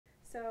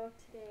So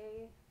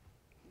today,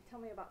 tell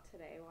me about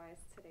today. Why is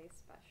today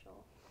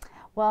special?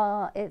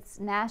 Well, it's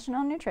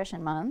National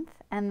Nutrition Month,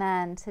 and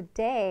then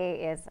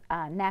today is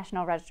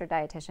National Registered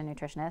Dietitian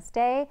Nutritionist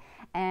Day,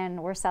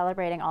 and we're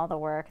celebrating all the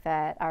work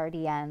that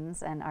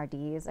RDNs and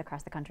RDs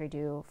across the country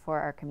do for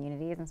our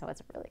communities, and so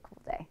it's a really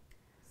cool day.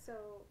 So,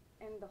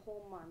 and the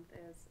whole month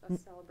is a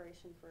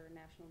celebration for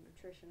national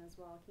nutrition as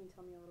well. Can you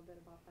tell me a little bit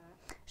about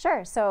that?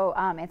 Sure. So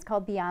it's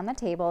called Beyond the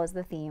Table is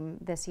the theme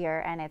this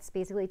year, and it's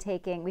basically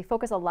we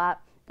focus a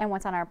lot on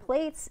what's on our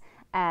plates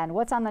and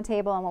what's on the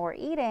table and what we're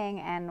eating,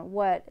 and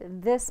what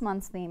this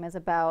month's theme is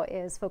about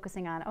is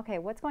focusing on, okay,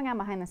 what's going on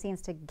behind the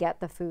scenes to get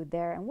the food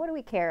there, and what do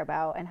we care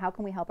about, and how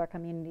can we help our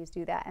communities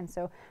do that? And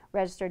so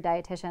registered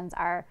dietitians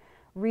are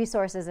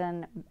resources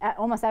in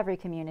almost every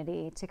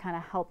community to kind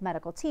of help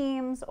medical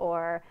teams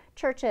or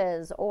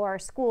churches or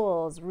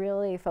schools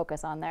really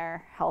focus on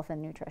their health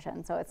and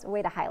nutrition. So it's a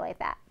way to highlight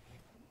that.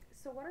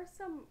 So what are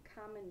some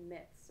common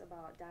myths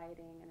about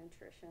dieting and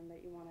nutrition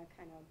that you want to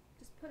kind of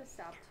just put a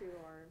stop to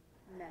or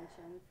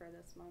mention for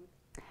this month?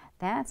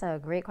 That's a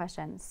great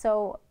question.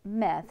 So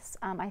myths,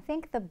 I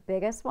think the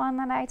biggest one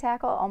that I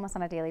tackle almost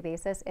on a daily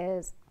basis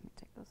is, let me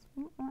take this.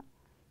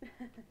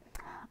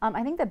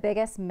 I think the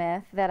biggest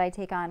myth that I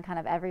take on kind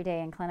of every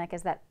day in clinic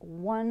is that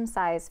one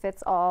size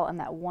fits all and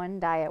that one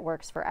diet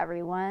works for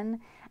everyone,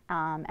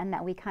 and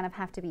that we kind of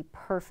have to be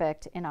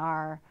perfect in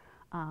our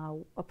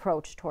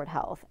approach toward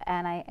health.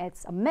 And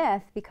it's a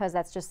myth because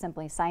that's just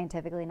simply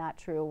scientifically not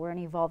true. We're an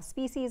evolved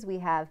species. We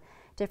have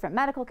different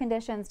medical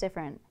conditions,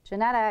 different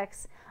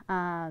genetics,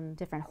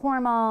 different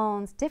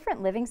hormones,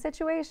 different living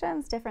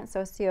situations, different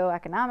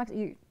socioeconomics.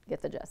 You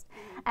get the gist.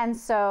 And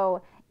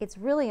so it's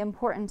really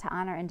important to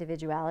honor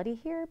individuality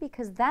here,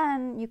 because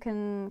then you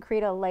can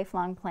create a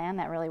lifelong plan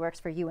that really works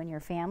for you and your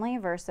family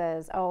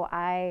versus, oh,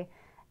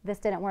 this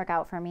didn't work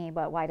out for me,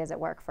 but why does it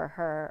work for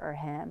her or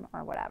him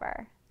or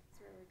whatever?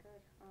 That's really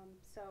good.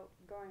 So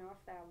going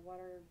off that, what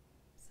are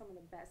some of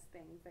the best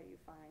things that you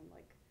find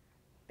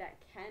that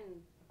can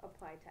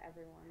apply to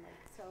everyone?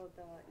 So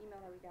the email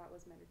that we got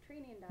was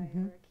Mediterranean diet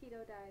or a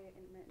keto diet,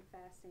 intermittent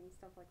fasting,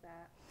 stuff like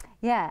that.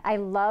 Yeah, I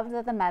love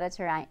that the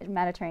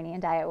Mediterranean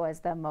diet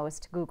was the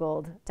most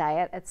Googled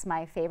diet. It's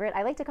my favorite.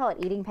 I like to call it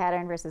eating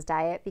pattern versus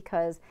diet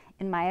because,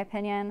 in my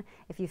opinion,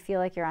 if you feel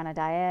like you're on a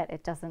diet,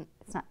 it's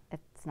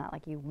not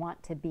like you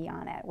want to be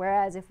on it.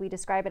 Whereas if we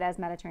describe it as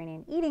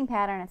Mediterranean eating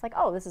pattern, it's like,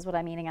 oh, this is what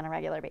I'm eating on a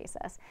regular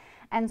basis.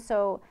 And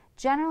so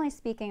generally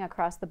speaking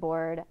across the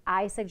board,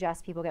 I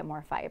suggest people get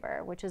more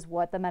fiber, which is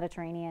what the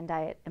Mediterranean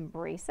diet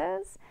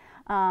embraces.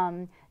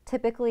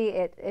 Typically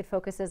it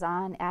focuses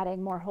on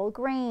adding more whole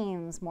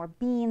grains, more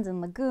beans and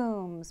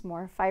legumes,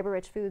 more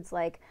fiber-rich foods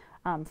like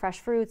fresh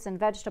fruits and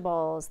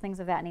vegetables, things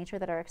of that nature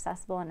that are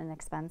accessible and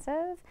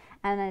inexpensive.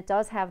 And it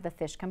does have the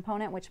fish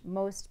component, which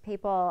most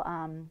people,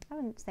 I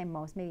wouldn't say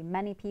most, maybe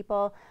many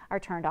people are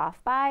turned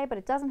off by, but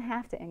it doesn't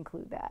have to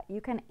include that.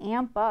 You can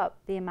amp up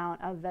the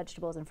amount of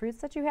vegetables and fruits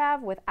that you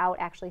have without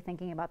actually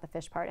thinking about the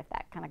fish part if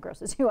that kind of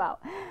grosses you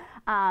out.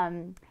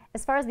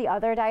 As far as the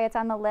other diets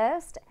on the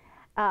list,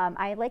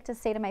 I like to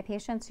say to my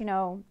patients,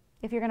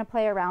 if you're going to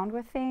play around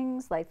with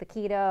things like the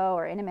keto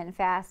or intermittent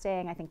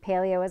fasting, I think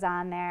paleo is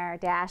on there,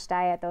 DASH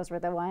diet, those were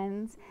the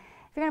ones.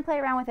 If you're going to play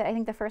around with it, I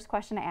think the first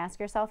question to ask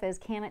yourself is,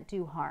 can it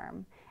do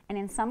harm? And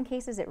in some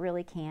cases it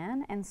really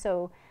can. And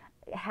so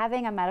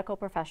having a medical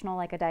professional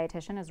like a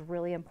dietitian is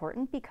really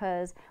important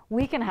because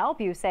we can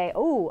help you say,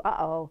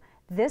 oh,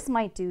 this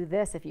might do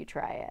this if you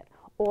try it.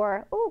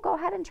 Or, oh, go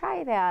ahead and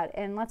try that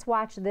and let's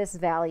watch this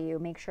value,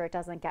 make sure it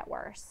doesn't get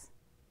worse.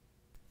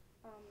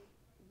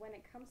 When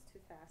it comes to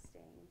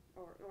fasting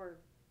or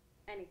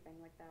anything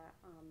like that,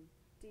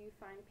 do you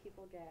find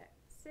people get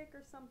sick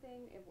or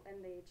something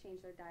and they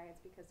change their diets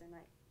because they're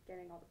not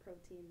getting all the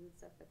proteins and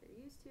stuff that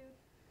they're used to,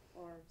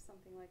 or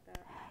something like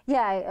that?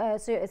 Yeah,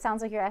 so it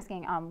sounds like you're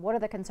asking, what are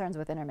the concerns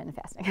with intermittent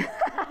fasting?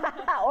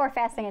 Or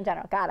fasting in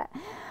general, got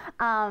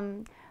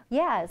it.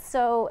 Yeah,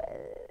 so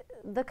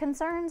the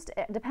concerns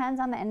depends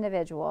on the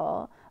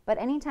individual, but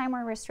anytime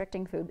we're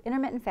restricting food,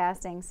 intermittent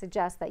fasting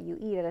suggests that you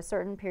eat at a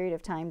certain period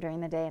of time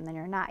during the day and then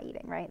you're not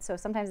eating, right? So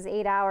sometimes it's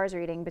 8 hours,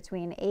 you're eating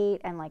between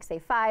 8 and say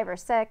 5 or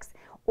 6,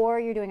 or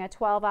you're doing a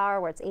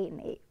 12-hour where it's 8 and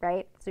 8,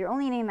 right? So you're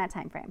only eating that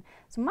time frame.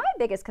 So my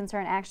biggest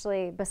concern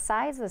actually,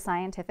 besides the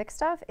scientific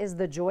stuff, is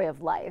the joy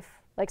of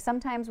life.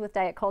 Sometimes with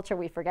diet culture,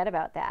 we forget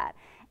about that.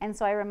 And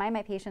so I remind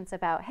my patients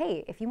about,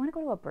 hey, if you want to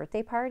go to a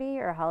birthday party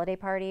or a holiday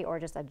party or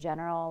just a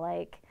general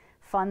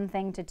fun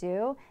thing to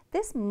do,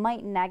 this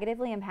might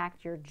negatively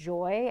impact your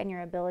joy and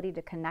your ability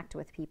to connect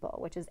with people,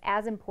 which is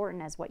as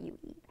important as what you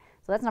eat.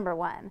 So that's number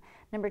one.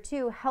 Number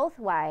two,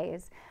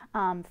 health-wise,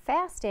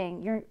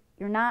 fasting,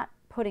 you're not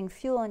putting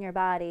fuel in your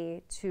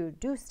body to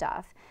do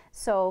stuff.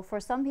 So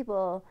for some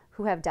people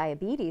who have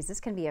diabetes,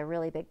 this can be a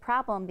really big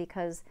problem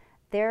because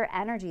their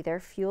energy, their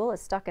fuel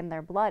is stuck in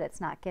their blood.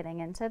 It's not getting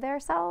into their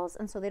cells,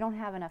 and so they don't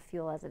have enough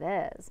fuel as it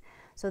is.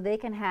 So they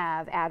can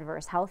have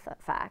adverse health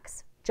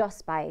effects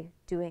just by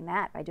doing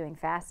that, by doing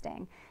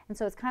fasting. And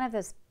so it's kind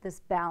of this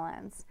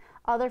balance.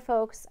 Other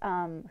folks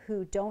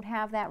who don't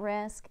have that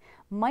risk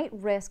might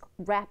risk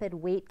rapid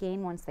weight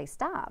gain once they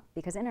stop,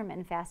 because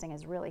intermittent fasting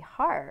is really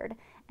hard.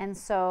 And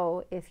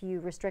so if you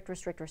restrict,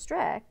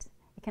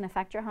 it can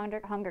affect your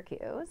hunger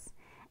cues.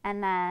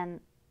 And then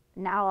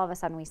now all of a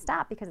sudden we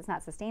stop because it's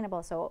not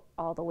sustainable, so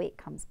all the weight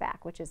comes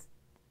back, which is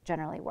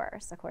generally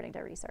worse, according to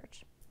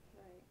research.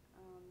 Right.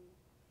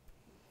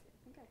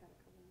 I think I got a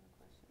couple more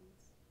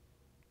questions.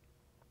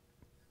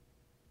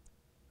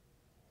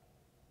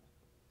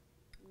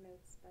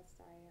 Myths, best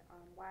diet.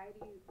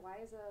 Why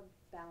is a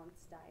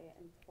balanced diet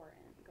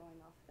important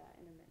going off that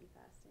intermittent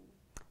fasting?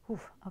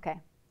 Oof, okay,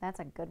 that's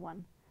a good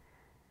one.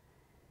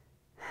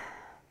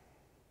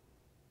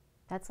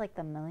 That's like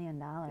the $1 million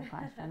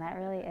question. That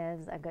really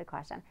is a good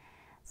question.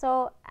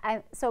 So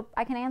I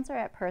can answer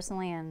it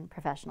personally and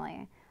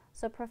professionally.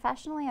 So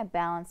professionally, a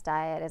balanced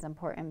diet is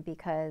important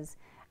because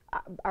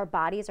our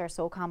bodies are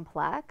so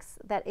complex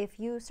that if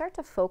you start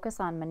to focus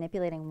on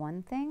manipulating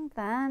one thing,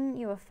 then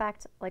you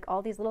affect like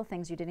all these little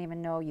things you didn't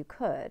even know you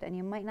could, and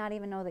you might not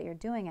even know that you're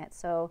doing it.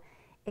 So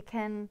it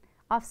can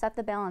offset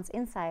the balance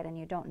inside and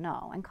you don't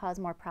know, and cause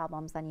more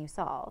problems than you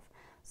solve.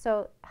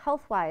 So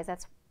health-wise,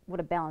 that's what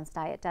a balanced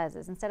diet does,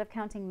 is instead of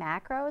counting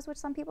macros, which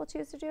some people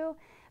choose to do,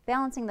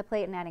 balancing the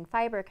plate and adding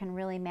fiber can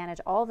really manage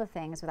all the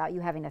things without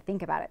you having to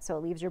think about it. So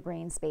it leaves your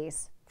brain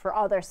space for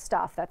other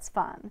stuff that's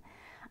fun.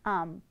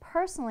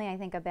 Personally, I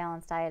think a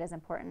balanced diet is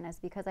important is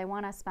because I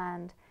want to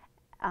spend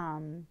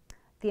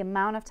the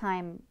amount of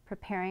time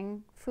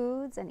preparing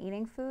foods and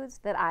eating foods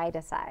that I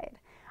decide.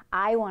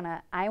 I want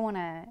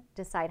to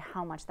decide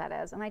how much that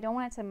is, and I don't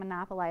want it to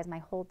monopolize my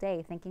whole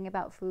day thinking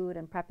about food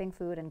and prepping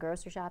food and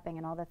grocery shopping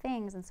and all the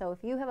things. And so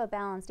if you have a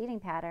balanced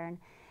eating pattern,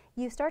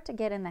 you start to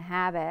get in the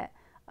habit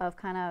of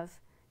kind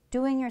of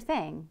doing your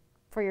thing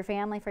for your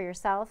family, for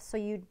yourself, so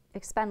you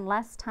expend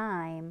less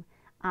time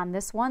on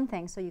this one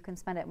thing so you can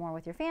spend it more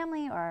with your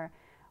family or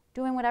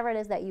doing whatever it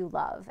is that you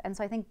love. And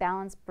so I think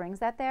balance brings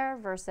that there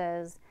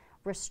versus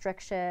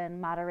restriction.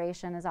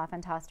 Moderation is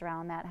often tossed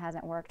around. That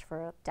hasn't worked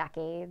for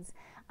decades.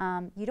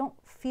 You don't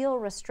feel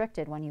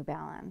restricted when you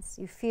balance.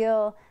 You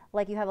feel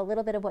like you have a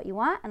little bit of what you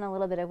want and a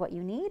little bit of what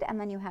you need, and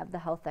then you have the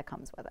health that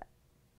comes with it.